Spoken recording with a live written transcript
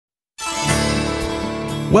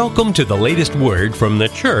Welcome to the latest word from the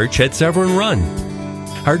church at Severn Run.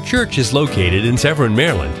 Our church is located in Severn,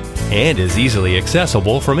 Maryland, and is easily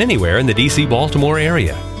accessible from anywhere in the DC-Baltimore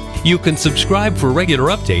area. You can subscribe for regular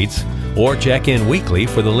updates or check in weekly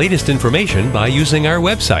for the latest information by using our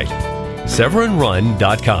website,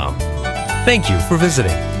 severnrun.com. Thank you for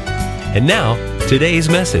visiting. And now, today's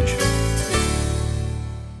message.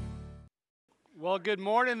 Well, good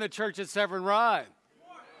morning, the church at Severn Run.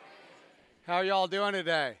 How are y'all doing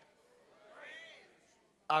today?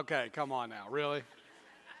 Okay, come on now, really?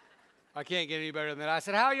 I can't get any better than that. I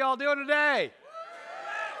said, how are y'all doing today?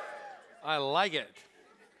 I like it.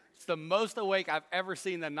 It's the most awake I've ever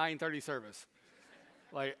seen the 9:30 service,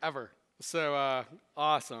 like ever. So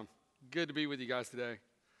awesome. Good to be with you guys today.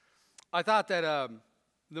 I thought that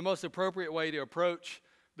the most appropriate way to approach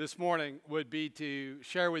this morning would be to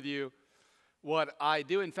share with you what I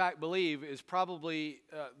do in fact believe is probably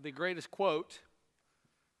the greatest quote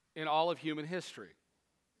in all of human history.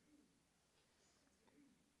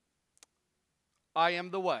 I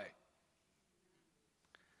am the way,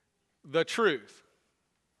 the truth,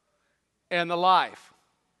 and the life.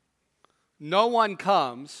 No one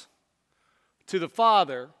comes to the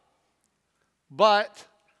Father but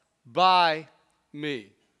by me.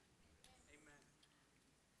 Amen.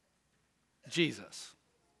 Jesus.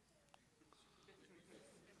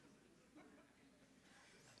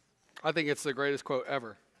 I think it's the greatest quote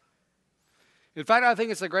ever. In fact, I think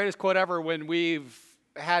it's the greatest quote ever when we've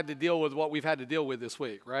had to deal with what we've had to deal with this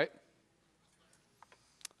week, right?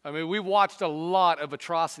 I mean, we've watched a lot of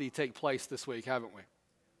atrocity take place this week, haven't we?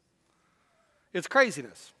 It's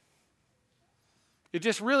craziness. It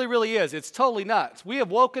just really, really is. It's totally nuts. We have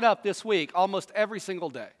woken up this week almost every single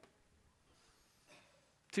day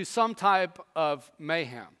to some type of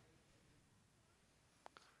mayhem.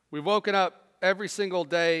 We've woken up every single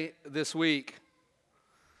day this week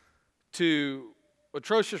to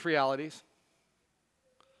atrocious realities.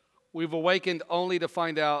 We've awakened only to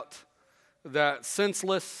find out that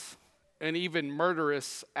senseless and even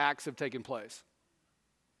murderous acts have taken place.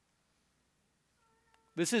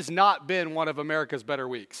 This has not been one of America's better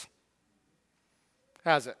weeks,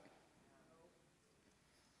 has it?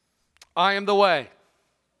 I am the way,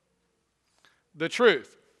 the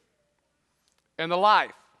truth, and the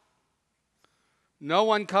life. No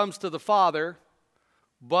one comes to the Father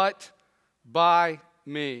but by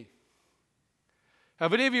me.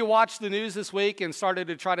 Have any of you watched the news this week and started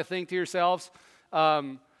to try to think to yourselves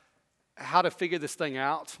how to figure this thing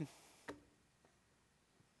out?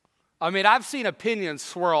 I mean, I've seen opinions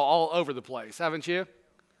swirl all over the place, haven't you?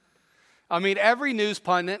 I mean, every news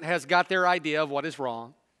pundit has got their idea of what is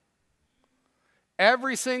wrong.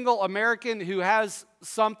 Every single American who has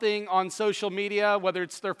something on social media, whether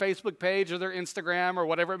it's their Facebook page or their Instagram or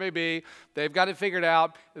whatever it may be, they've got it figured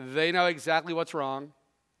out. They know exactly what's wrong.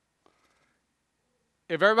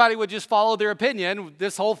 If everybody would just follow their opinion,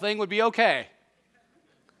 this whole thing would be okay.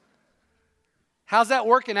 How's that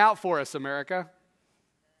working out for us, America?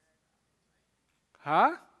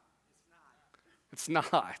 Huh? It's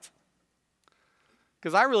not.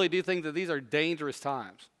 Because I really do think that these are dangerous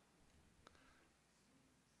times.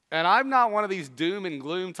 And I'm not one of these doom and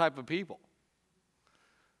gloom type of people.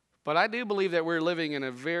 But I do believe that we're living in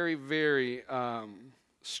a very, very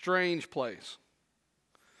strange place.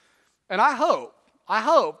 And I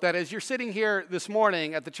hope that as you're sitting here this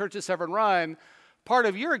morning at the Church at Severn Run, part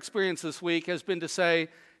of your experience this week has been to say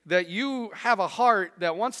that you have a heart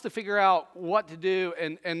that wants to figure out what to do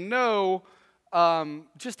and know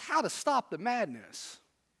just how to stop the madness.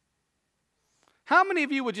 How many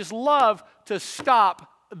of you would just love to stop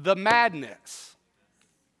the madness?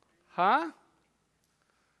 Huh?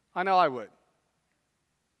 I know I would.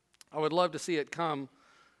 I would love to see it come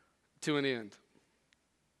to an end.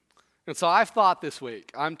 And so I've thought this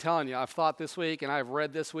week, I'm telling you, I've thought this week and I've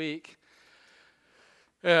read this week.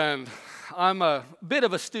 And I'm a bit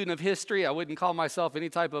of a student of history. I wouldn't call myself any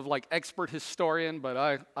type of like expert historian,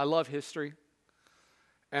 but I love history.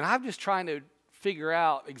 And I'm just trying to figure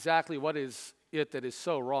out exactly what is it that is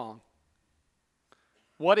so wrong.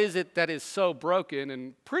 What is it that is so broken?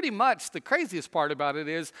 And pretty much the craziest part about it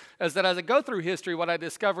is that as I go through history, what I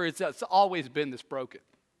discover is that it's always been this broken.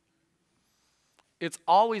 It's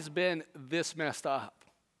always been this messed up.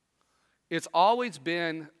 It's always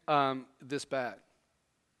been this bad.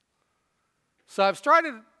 So I've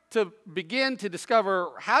started to begin to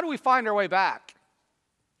discover, how do we find our way back?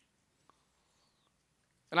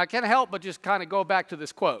 And I can't help but just kind of go back to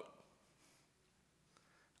this quote.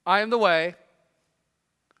 I am the way,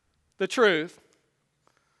 the truth,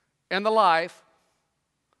 and the life.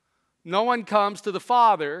 No one comes to the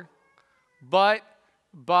Father but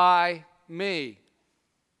by me.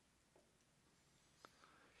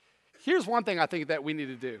 Here's one thing I think that we need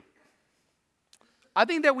to do. I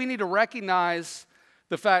think that we need to recognize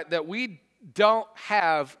the fact that we don't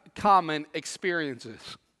have common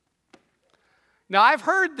experiences. Now, I've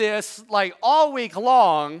heard this like all week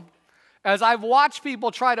long as I've watched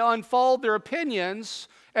people try to unfold their opinions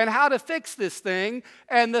and how to fix this thing.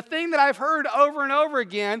 And the thing that I've heard over and over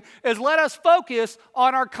again is let us focus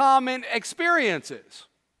on our common experiences.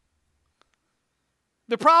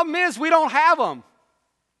 The problem is we don't have them.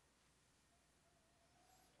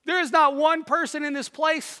 There is not one person in this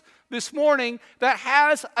place this morning that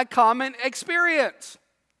has a common experience.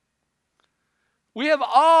 We have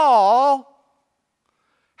all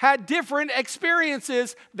had different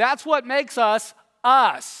experiences. That's what makes us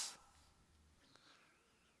us.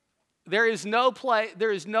 There is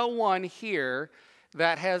no one here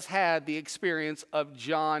that has had the experience of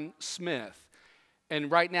John Smith. And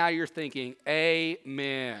right now you're thinking,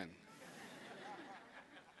 amen.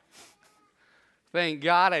 Thank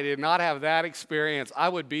God I did not have that experience. I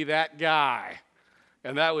would be that guy,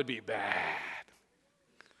 and that would be bad.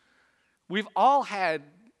 We've all had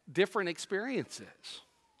different experiences.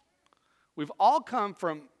 We've all come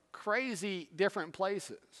from crazy different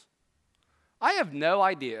places. I have no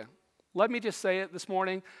idea. Let me just say it this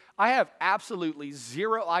morning. I have absolutely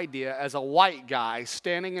zero idea as a white guy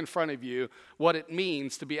standing in front of you what it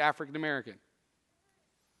means to be African American.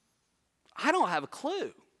 I don't have a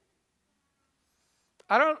clue.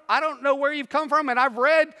 I don't know where you've come from, and I've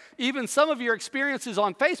read even some of your experiences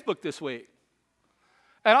on Facebook this week.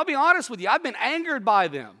 And I'll be honest with you, I've been angered by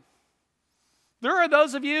them. There are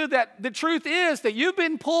those of you that the truth is that you've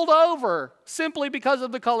been pulled over simply because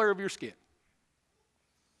of the color of your skin.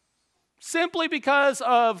 Simply because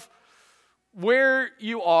of where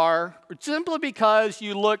you are, or simply because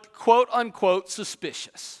you look, quote unquote,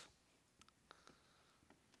 suspicious.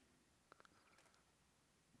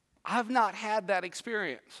 I've not had that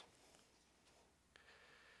experience.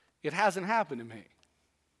 It hasn't happened to me.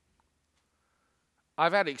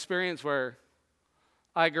 I've had an experience where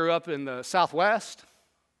I grew up in the Southwest.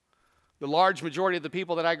 The large majority of the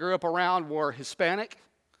people that I grew up around were Hispanic.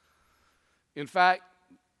 In fact,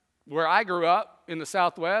 where I grew up in the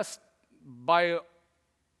Southwest, by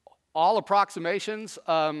all approximations,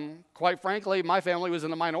 quite frankly, my family was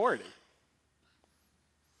in the minority.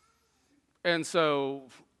 And so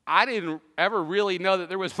I didn't ever really know that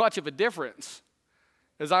there was much of a difference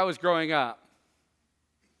as I was growing up.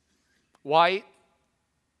 White,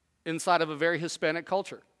 inside of a very Hispanic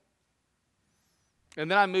culture. And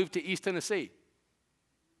then I moved to East Tennessee.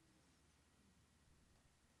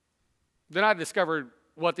 Then I discovered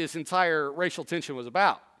what this entire racial tension was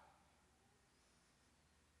about.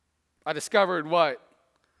 I discovered what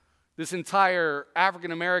this entire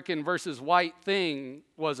African American versus white thing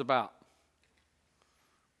was about.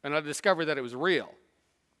 And I discovered that it was real.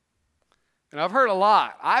 And I've heard a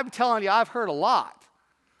lot. I'm telling you, I've heard a lot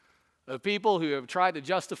of people who have tried to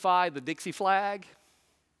justify the Dixie flag,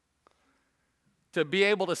 to be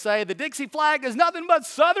able to say the Dixie flag is nothing but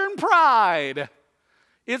Southern pride.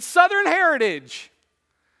 It's Southern heritage.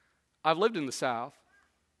 I've lived in the South.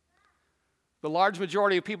 The large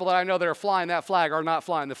majority of people that I know that are flying that flag are not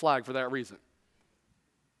flying the flag for that reason.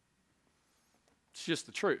 It's just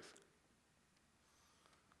the truth.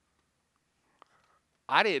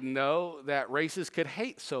 I didn't know that races could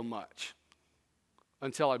hate so much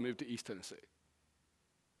until I moved to East Tennessee.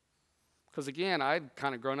 Because again, I'd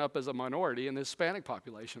kind of grown up as a minority in the Hispanic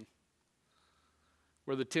population,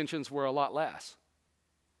 where the tensions were a lot less.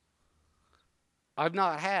 I've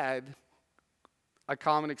not had a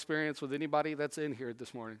common experience with anybody that's in here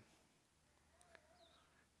this morning.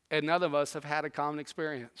 And none of us have had a common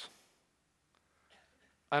experience.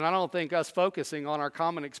 And I don't think us focusing on our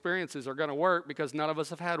common experiences are going to work because none of us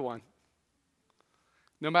have had one.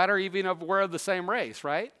 No matter even if we're of the same race,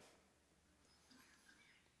 right?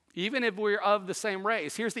 Even if we're of the same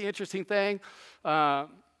race. Here's the interesting thing. Saw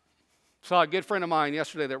a good friend of mine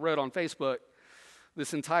yesterday that wrote on Facebook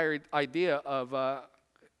this entire idea of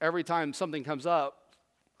every time something comes up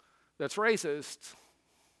that's racist,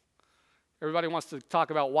 everybody wants to talk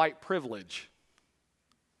about white privilege.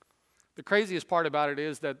 The craziest part about it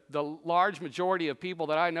is that the large majority of people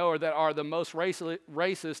that I know or that are the most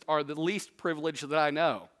racist are the least privileged that I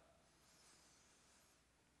know.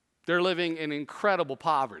 They're living in incredible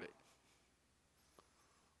poverty.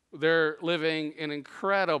 They're living in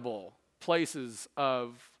incredible places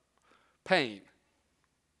of pain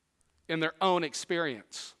in their own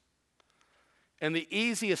experience. And the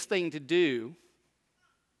easiest thing to do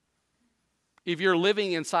if you're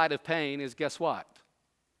living inside of pain is, guess what?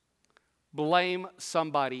 blame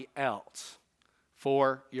somebody else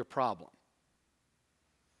for your problem.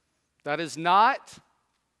 That is not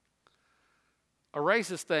a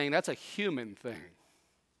racist thing, that's a human thing.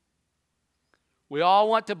 We all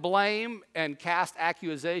want to blame and cast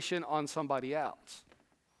accusation on somebody else.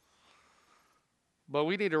 But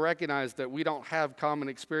we need to recognize that we don't have common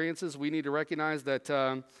experiences. We need to recognize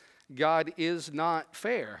that God is not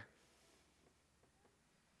fair.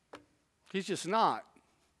 He's just not.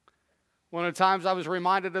 One of the times I was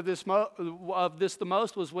reminded of this the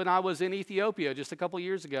most was when I was in Ethiopia just a couple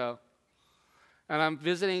years ago. And I'm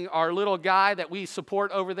visiting our little guy that we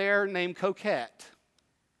support over there named Coquette.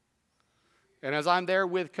 And as I'm there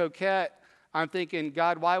with Coquette, I'm thinking,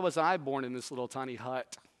 God, why wasn't I born in this little tiny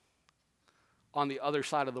hut on the other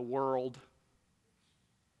side of the world?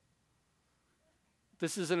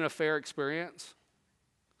 This isn't a fair experience.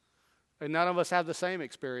 And none of us have the same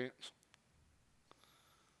experience.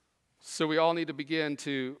 So we all need to begin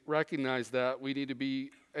to recognize that. We need to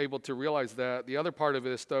be able to realize that. The other part of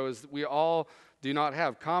this, though, is that we all do not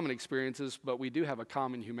have common experiences, but we do have a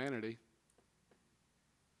common humanity.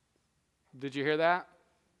 Did you hear that?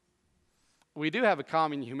 We do have a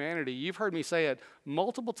common humanity. You've heard me say it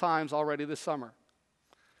multiple times already this summer.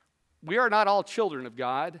 We are not all children of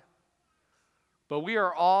God, but we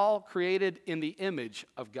are all created in the image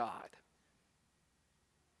of God.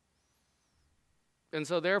 And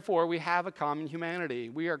so therefore, we have a common humanity.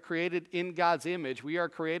 We are created in God's image. We are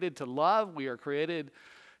created to love. We are created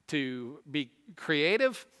to be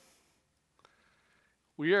creative.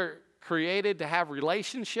 We are created to have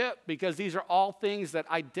relationship, because these are all things that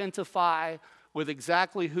identify with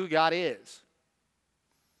exactly who God is.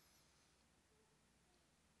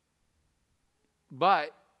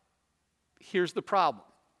 But here's the problem.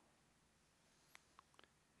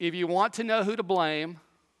 If you want to know who to blame,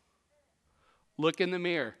 look in the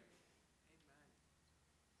mirror.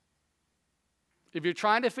 If you're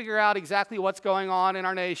trying to figure out exactly what's going on in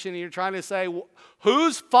our nation, and you're trying to say,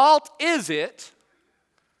 whose fault is it?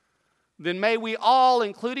 Then may we all,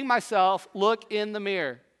 including myself, look in the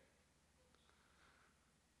mirror.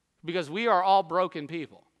 Because we are all broken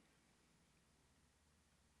people.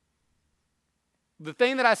 The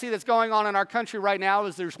thing that I see that's going on in our country right now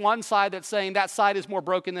is there's one side that's saying that side is more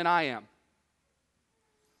broken than I am.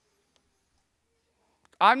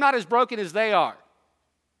 I'm not as broken as they are.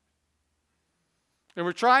 And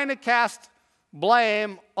we're trying to cast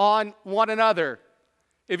blame on one another.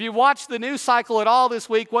 If you watch the news cycle at all this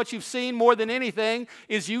week, what you've seen more than anything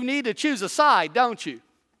is you need to choose a side, don't you?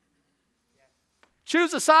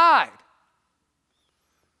 Choose a side.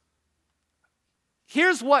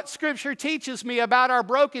 Here's what Scripture teaches me about our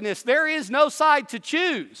brokenness. There is no side to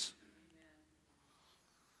choose.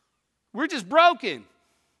 We're just broken.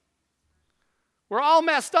 We're all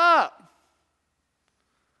messed up.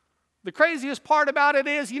 The craziest part about it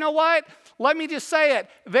is, you know what? Let me just say it.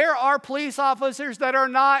 There are police officers that are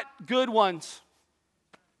not good ones.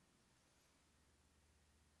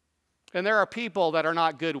 And there are people that are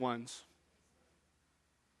not good ones.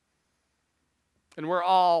 And we're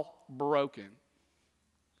all broken.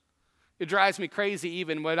 It drives me crazy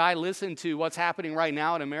even when I listen to what's happening right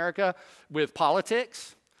now in America with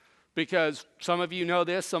politics. Because some of you know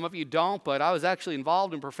this, some of you don't, but I was actually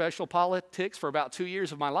involved in professional politics for about 2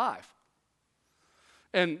 years of my life.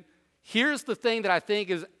 And here's the thing that I think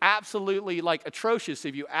is absolutely atrocious,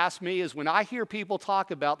 if you ask me, is when I hear people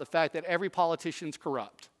talk about the fact that every politician's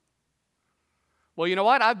corrupt. Well, you know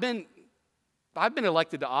what? I've been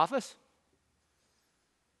elected to office.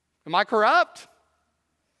 Am I corrupt?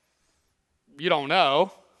 You don't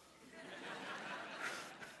know.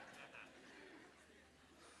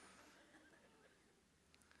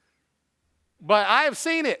 But I have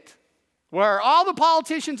seen it, where all the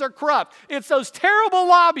politicians are corrupt. It's those terrible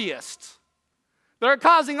lobbyists that are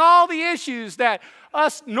causing all the issues that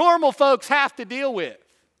us normal folks have to deal with.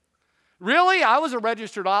 Really, I was a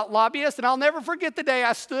registered lobbyist, and I'll never forget the day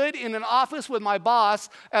I stood in an office with my boss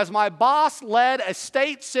as my boss led a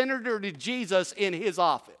state senator to Jesus in his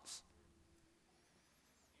office.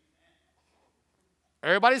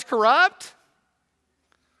 Everybody's corrupt?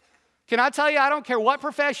 Can I tell you, I don't care what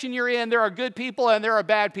profession you're in, there are good people and there are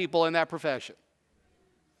bad people in that profession.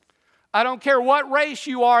 I don't care what race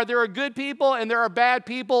you are, there are good people and there are bad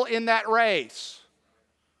people in that race.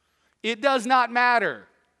 It does not matter.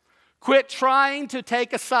 Quit trying to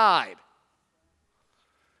take a side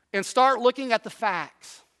and start looking at the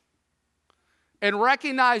facts and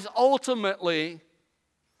recognize ultimately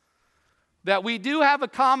that we do have a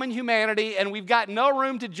common humanity and we've got no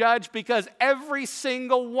room to judge because every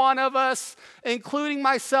single one of us, including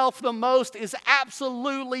myself the most, is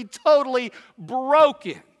absolutely, totally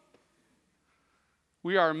broken.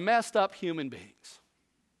 We are messed up human beings.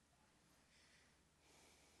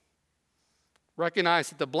 Recognize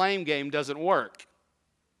that the blame game doesn't work.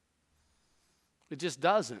 It just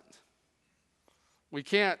doesn't. We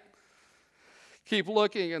can't keep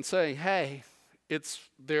looking and saying, hey, it's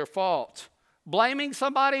their fault. Blaming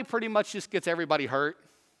somebody pretty much just gets everybody hurt.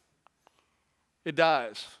 It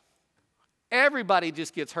does. Everybody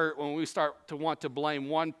just gets hurt when we start to want to blame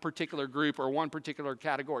one particular group or one particular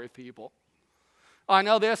category of people. I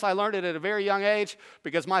know this. I learned it at a very young age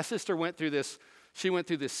because my sister went through this. She went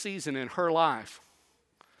through this season in her life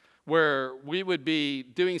where we would be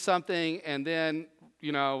doing something and then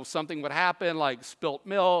something would happen like spilt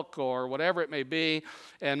milk or whatever it may be.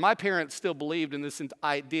 And my parents still believed in this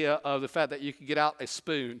idea of the fact that you could get out a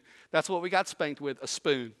spoon. That's what we got spanked with, a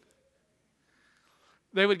spoon.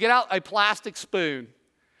 They would get out a plastic spoon.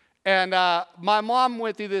 And my mom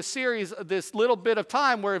went through this series, this little bit of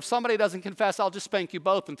time where if somebody doesn't confess, I'll just spank you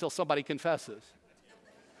both until somebody confesses.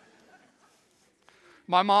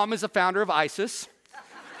 My mom is a founder of ISIS.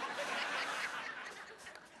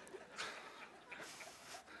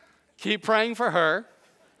 Keep praying for her.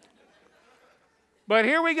 But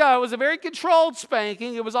here we go. It was a very controlled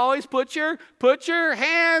spanking. It was always put your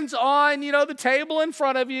hands on, the table in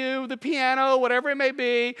front of you, the piano, whatever it may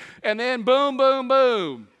be, and then boom, boom,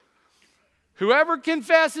 boom. Whoever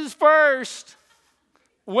confesses first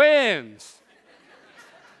wins.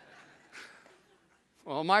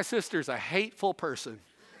 Well, my sister's a hateful person.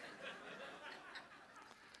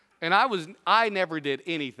 And I never did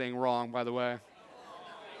anything wrong, by the way.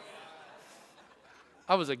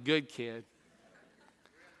 I was a good kid.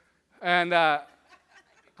 And I'm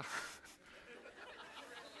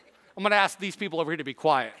going to ask these people over here to be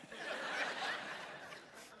quiet.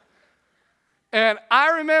 And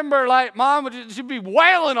I remember, Mom she'd be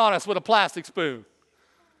wailing on us with a plastic spoon.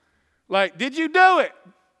 Like, did you do it?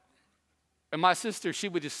 And my sister, she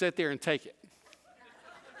would just sit there and take it.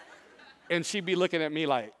 And she'd be looking at me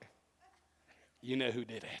like, you know who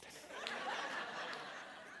did it.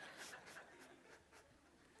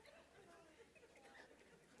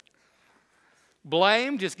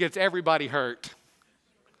 Blame just gets everybody hurt.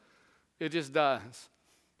 It just does.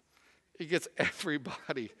 It gets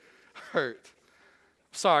everybody hurt.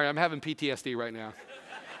 Sorry, I'm having PTSD right now.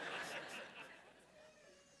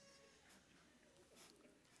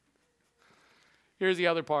 Here's the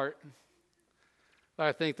other part.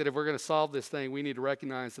 I think that if we're going to solve this thing, we need to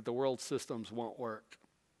recognize that the world systems won't work.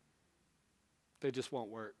 They just won't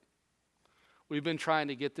work. We've been trying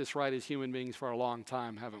to get this right as human beings for a long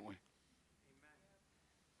time, haven't we?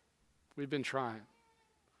 We've been trying.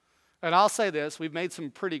 And I'll say this, we've made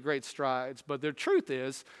some pretty great strides, but the truth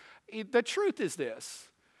is this.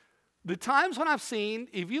 The times when I've seen,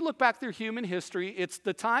 if you look back through human history, it's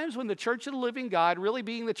the times when the Church of the Living God, really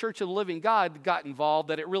being the Church of the Living God, got involved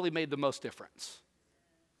that it really made the most difference.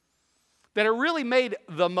 That it really made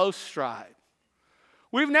the most stride.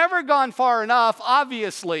 We've never gone far enough,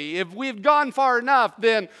 obviously. If we've gone far enough,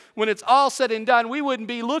 then when it's all said and done, we wouldn't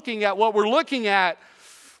be looking at what we're looking at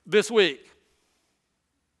this week.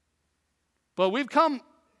 But we've come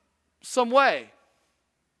some way.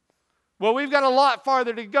 Well, we've got a lot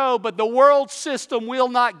farther to go, but the world system will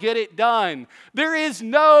not get it done. There is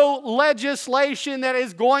no legislation that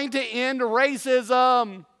is going to end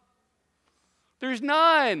racism. There's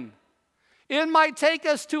none. It might take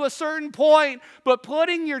us to a certain point, but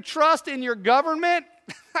putting your trust in your government,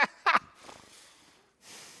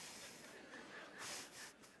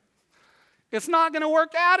 it's not going to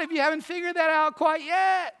work out if you haven't figured that out quite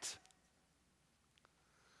yet.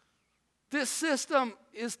 This system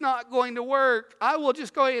is not going to work. I will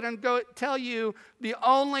just go ahead and tell you the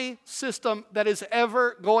only system that is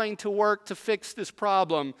ever going to work to fix this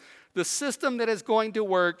problem. The system that is going to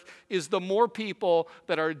work is the more people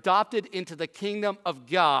that are adopted into the kingdom of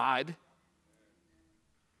God.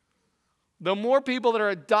 The more people that are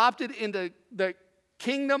adopted into the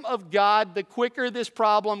kingdom of God, the quicker this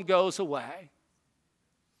problem goes away.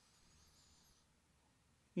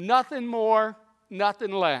 Nothing more,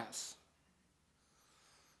 nothing less.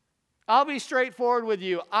 I'll be straightforward with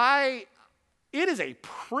you. It is a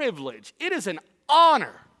privilege. It is an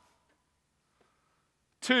honor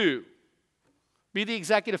to be the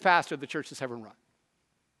executive pastor of the church that's Heaven Run.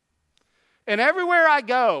 And everywhere I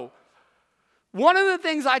go, one of the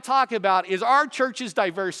things I talk about is our church's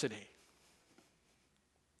diversity.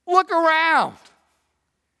 Look around.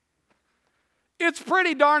 It's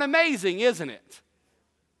pretty darn amazing, isn't it?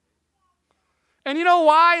 And you know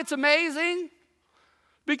why it's amazing?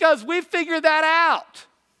 Because we figured that out.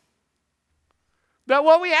 That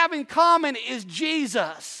what we have in common is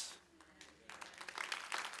Jesus.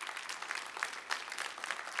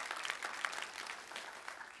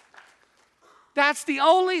 That's the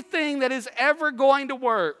only thing that is ever going to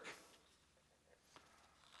work.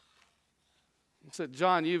 I said,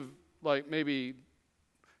 John, you've maybe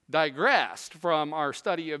digressed from our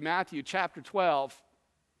study of Matthew chapter 12.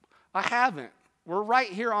 I haven't. We're right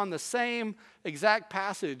here on the same exact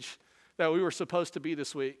passage that we were supposed to be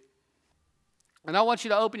this week. And I want you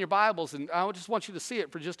to open your Bibles, and I just want you to see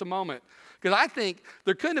it for just a moment. Because I think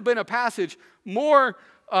there couldn't have been a passage more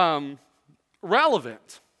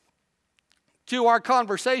relevant to our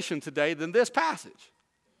conversation today than this passage.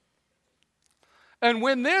 And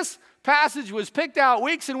when this passage was picked out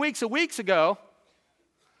weeks and weeks and weeks ago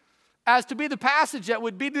as to be the passage that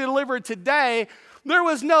would be delivered today, there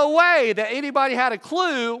was no way that anybody had a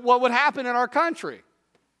clue what would happen in our country.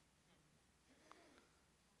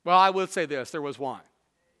 Well, I would say this, there was one.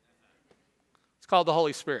 It's called the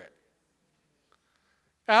Holy Spirit.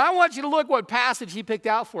 And I want you to look what passage he picked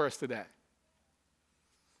out for us today.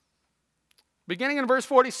 Beginning in verse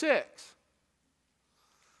 46.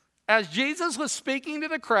 As Jesus was speaking to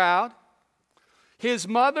the crowd, his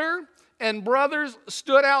mother and brothers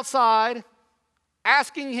stood outside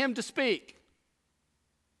asking him to speak.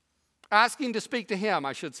 Asking to speak to him,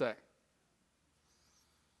 I should say.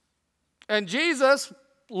 And Jesus,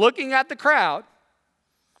 looking at the crowd,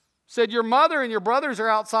 said, your mother and your brothers are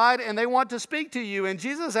outside and they want to speak to you. And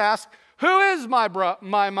Jesus asked, who is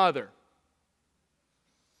my mother?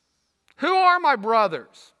 Who are my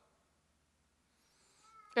brothers?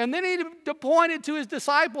 And then he pointed to his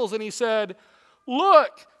disciples and he said,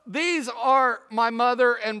 look, these are my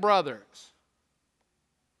mother and brothers.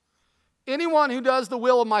 Anyone who does the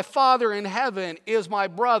will of my Father in heaven is my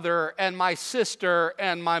brother and my sister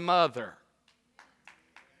and my mother.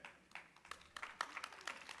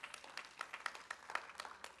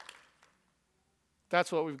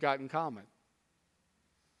 That's what we've got in common.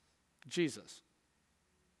 Jesus.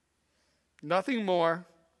 Nothing more,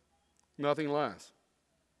 nothing less.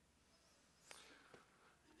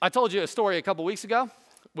 I told you a story a couple weeks ago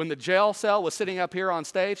when the jail cell was sitting up here on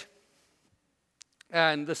stage.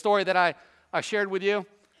 And the story that I shared with you,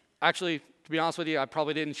 actually, to be honest with you, I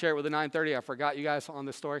probably didn't share it with the 930. I forgot you guys on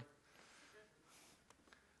this story.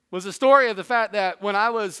 Was the story of the fact that when I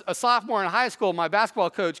was a sophomore in high school, my basketball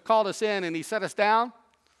coach called us in and he set us down.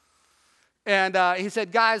 And he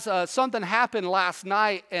said, guys, something happened last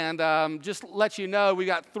night, and just let you know, we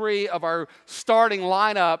got 3 of our starting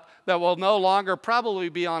lineup that will no longer probably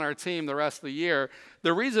be on our team the rest of the year.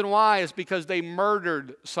 The reason why is because they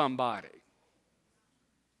murdered somebody.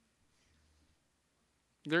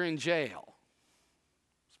 They're in jail.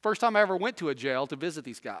 First time I ever went to a jail to visit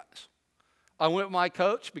these guys. I went with my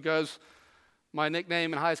coach because my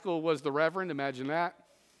nickname in high school was the Reverend, imagine that.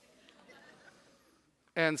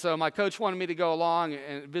 And so my coach wanted me to go along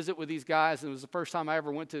and visit with these guys, and it was the first time I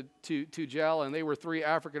ever went to jail, and they were 3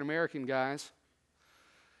 African-American guys.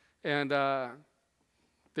 And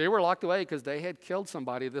they were locked away because they had killed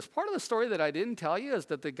somebody. This part of the story that I didn't tell you is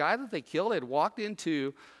that the guy that they killed had walked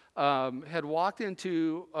into a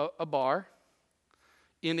bar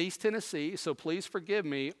in East Tennessee, so please forgive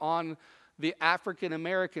me, on the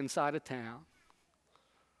African-American side of town,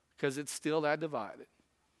 because it's still that divided.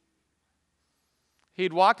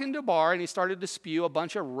 He'd walked into a bar and he started to spew a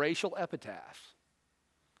bunch of racial epitaphs.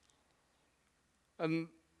 And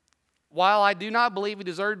while I do not believe he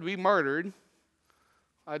deserved to be murdered,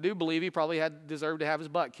 I do believe he probably deserved to have his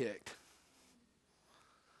butt kicked.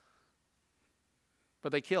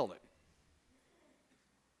 But they killed him.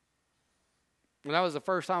 And that was the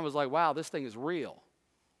first time I was like, wow, this thing is real.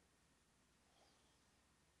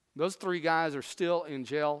 Those 3 guys are still in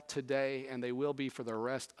jail today, and they will be for the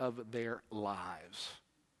rest of their lives.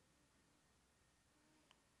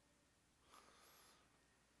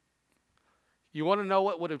 You want to know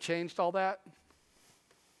what would have changed all that?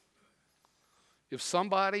 If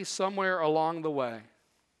somebody somewhere along the way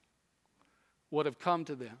would have come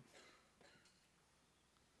to them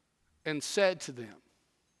and said to them,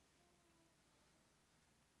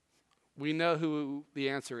 we know who the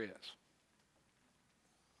answer is.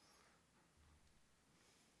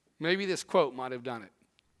 Maybe this quote might have done it.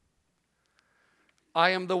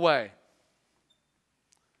 I am the way,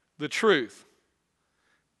 the truth,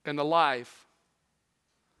 and the life.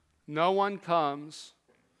 No one comes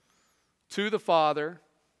to the Father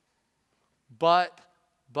but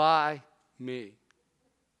by me.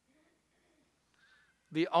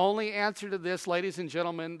 The only answer to this, ladies and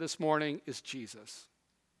gentlemen, this morning is Jesus.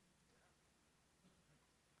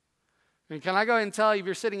 And can I go ahead and tell you, if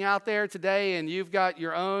you're sitting out there today and you've got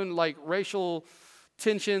your own racial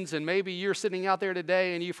tensions, and maybe you're sitting out there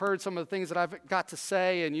today and you've heard some of the things that I've got to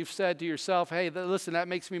say, and you've said to yourself, hey, listen, that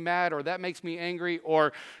makes me mad, or that makes me angry,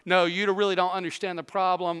 or no, you really don't understand the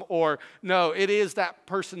problem, or no, it is that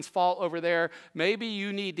person's fault over there. Maybe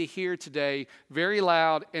you need to hear today very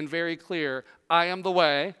loud and very clear, I am the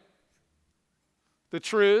way, the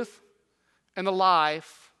truth, and the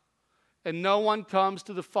life, and no one comes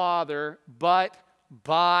to the Father but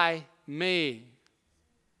by me.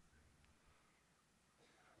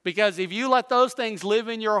 Because if you let those things live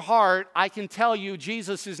in your heart, I can tell you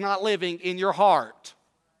Jesus is not living in your heart.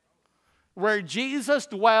 Where Jesus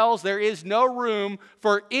dwells, there is no room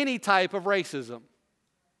for any type of racism.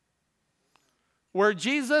 Where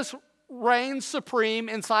Jesus reigns supreme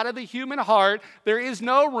inside of the human heart, there is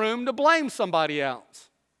no room to blame somebody else.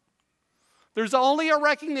 There's only a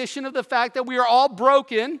recognition of the fact that we are all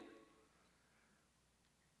broken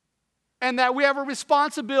and that we have a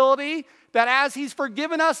responsibility that as He's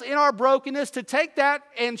forgiven us in our brokenness, to take that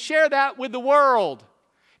and share that with the world.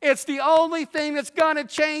 It's the only thing that's going to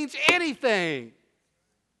change anything.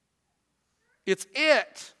 It's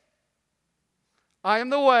it. I am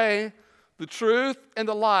the way, the truth, and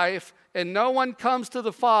the life, and no one comes to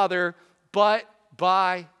the Father but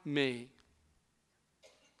by me.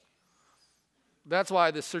 That's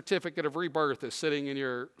why the certificate of rebirth is sitting in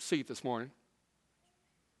your seat this morning.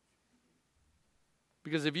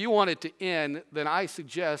 Because if you want it to end, then I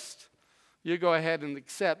suggest you go ahead and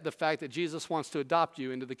accept the fact that Jesus wants to adopt you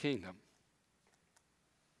into the kingdom.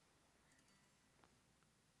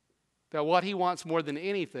 That what He wants more than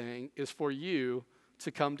anything is for you to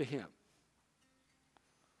come to Him.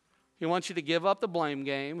 He wants you to give up the blame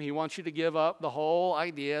game. He wants you to give up the whole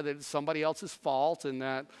idea that it's somebody else's fault and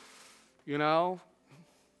that,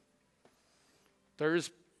 there's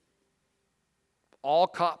all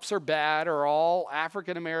cops are bad, or all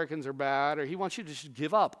African Americans are bad, or He wants you to just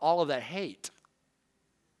give up all of that hate.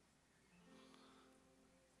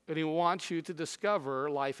 And He wants you to discover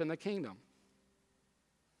life in the kingdom.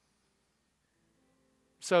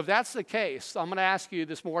 So if that's the case, I'm going to ask you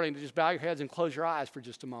this morning to just bow your heads and close your eyes for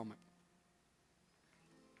just a moment.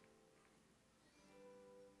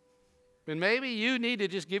 And maybe you need to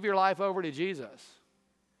just give your life over to Jesus.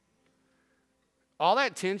 All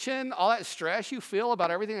that tension, all that stress you feel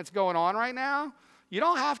about everything that's going on right now, you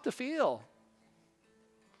don't have to feel.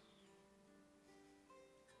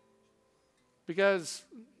 Because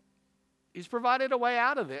He's provided a way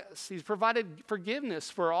out of this. He's provided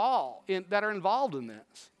forgiveness for all that are involved in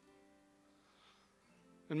this.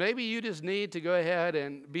 And maybe you just need to go ahead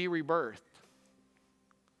and be rebirthed.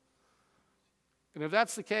 And if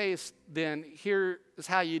that's the case, then here is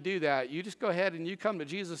how you do that. You just go ahead and you come to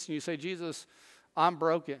Jesus and you say, Jesus, I'm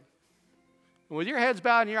broken. And with your heads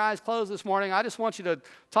bowed and your eyes closed this morning, I just want you to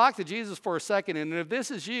talk to Jesus for a second. And if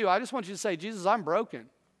this is you, I just want you to say, Jesus, I'm broken.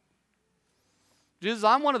 Jesus,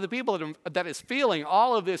 I'm one of the people that is feeling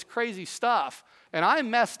all of this crazy stuff. And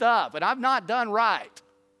I'm messed up. And I've not done right.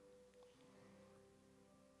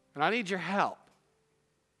 And I need your help.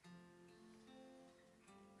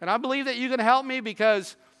 And I believe that you can help me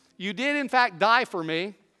because you did, in fact, die for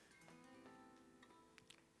me.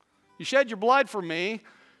 You shed your blood for me.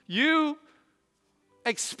 You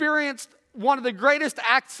experienced one of the greatest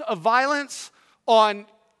acts of violence that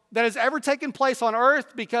has ever taken place on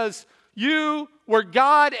earth because you were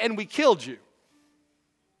God and we killed you.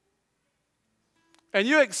 And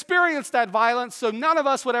you experienced that violence so none of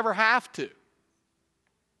us would ever have to.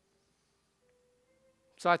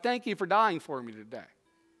 So I thank you for dying for me today.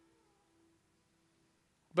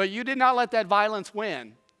 But you did not let that violence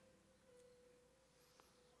win.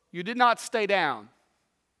 You did not stay down.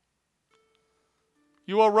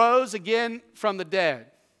 You arose again from the dead.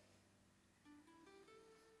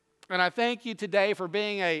 And I thank you today for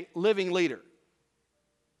being a living leader.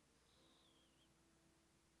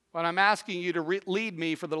 But I'm asking you to lead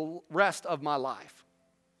me for the rest of my life.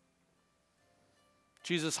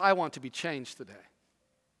 Jesus, I want to be changed today.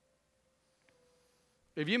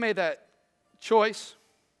 If you made that choice,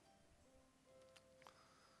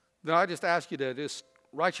 then I just ask you to just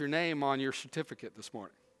write your name on your certificate this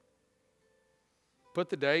morning. Put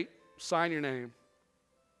the date, sign your name,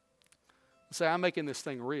 and say, I'm making this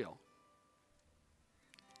thing real.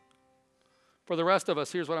 For the rest of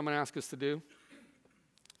us, here's what I'm going to ask us to do.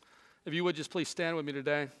 If you would just please stand with me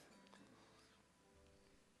today.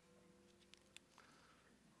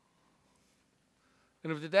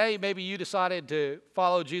 And if today maybe you decided to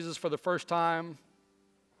follow Jesus for the first time,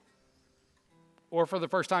 or for the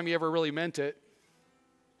first time you ever really meant it,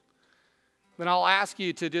 then I'll ask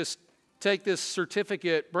you to just take this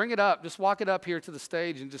certificate, bring it up, just walk it up here to the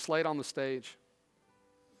stage and just lay it on the stage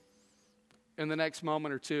in the next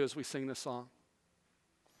moment or two as we sing this song.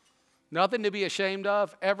 Nothing to be ashamed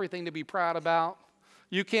of, everything to be proud about.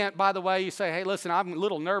 You can't, by the way, you say, hey, listen, I'm a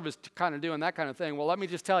little nervous kind of doing that kind of thing. Well, let me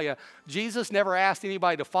just tell you, Jesus never asked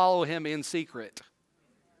anybody to follow him in secret.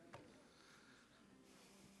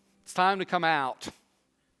 It's time to come out.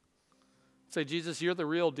 Say, Jesus, you're the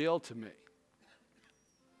real deal to me.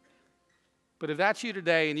 But if that's you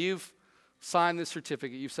today and you've signed this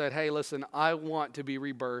certificate, you've said, hey, listen, I want to be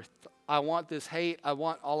rebirthed. I want this hate, I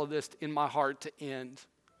want all of this in my heart to end.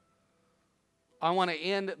 I want to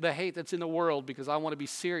end the hate that's in the world because I want to be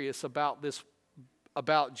serious about this,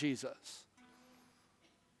 about Jesus.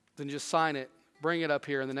 Then just sign it, bring it up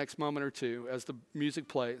here in the next moment or two as the music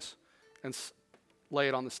plays, and lay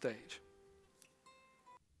it on the stage.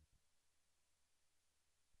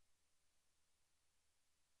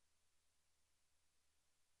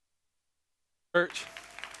 Church.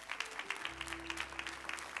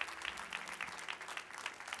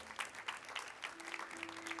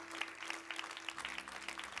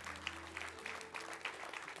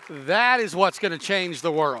 That is what's going to change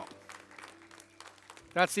the world.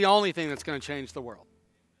 That's the only thing that's going to change the world.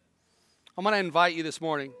 I'm going to invite you this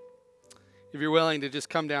morning, if you're willing, to just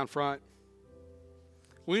come down front.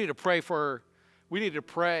 We need to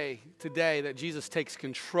pray today that Jesus takes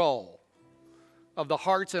control of the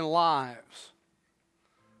hearts and lives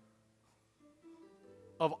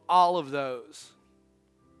of all of those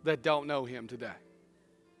that don't know him today.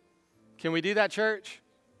 Can we do that, church?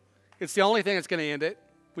 It's the only thing that's going to end it.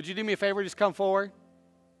 Would you do me a favor? Just come forward.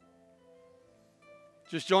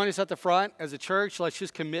 Just join us at the front as a church. Let's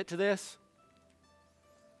just commit to this.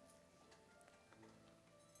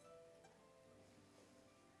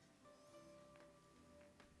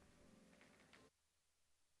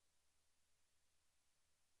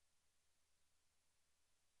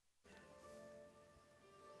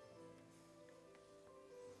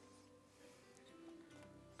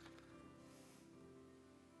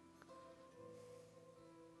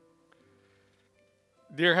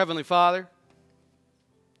 Dear Heavenly Father,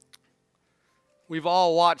 we've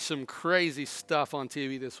all watched some crazy stuff on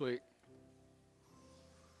TV this week.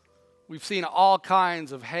 We've seen all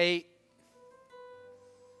kinds of hate.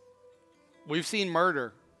 We've seen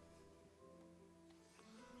murder.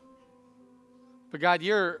 But God,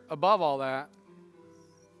 you're above all that.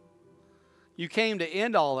 You came to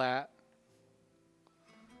end all that.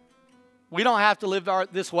 We don't have to live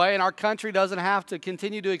this way, and our country doesn't have to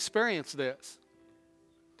continue to experience this.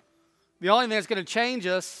 The only thing that's going to change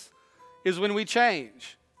us is when we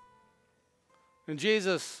change. And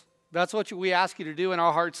Jesus, that's what we ask you to do in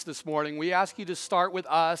our hearts this morning. We ask you to start with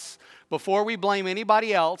us. Before we blame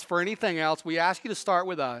anybody else for anything else, we ask you to start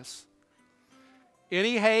with us.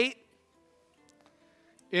 Any hate,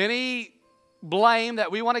 any blame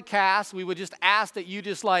that we want to cast, we would just ask that you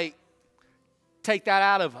just take that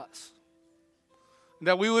out of us.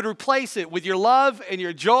 That we would replace it with your love and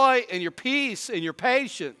your joy and your peace and your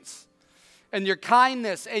patience and your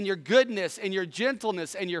kindness and your goodness and your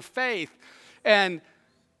gentleness and your faith and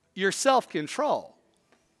your self-control.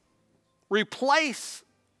 Replace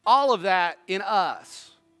all of that in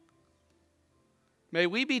us. May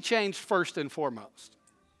we be changed first and foremost.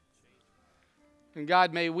 And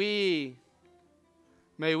God, may we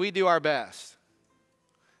do our best.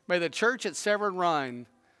 May the church at Severn Run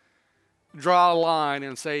draw a line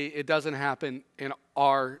and say it doesn't happen in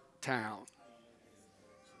our town.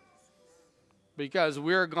 Because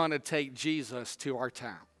we're going to take Jesus to our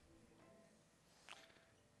town.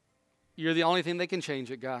 You're the only thing that can change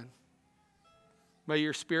it, God. May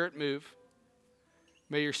your Spirit move.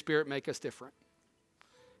 May your Spirit make us different.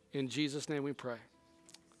 In Jesus' name we pray.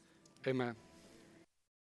 Amen.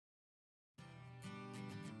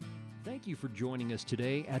 Thank you for joining us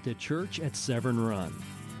today at the Church at Severn Run.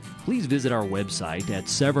 Please visit our website at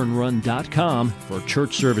severnrun.com for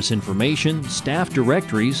church service information, staff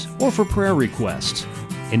directories, or for prayer requests.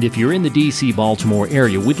 And if you're in the D.C. Baltimore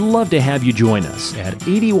area, we'd love to have you join us at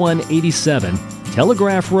 8187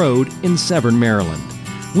 Telegraph Road in Severn, Maryland.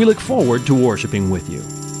 We look forward to worshiping with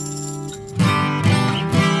you.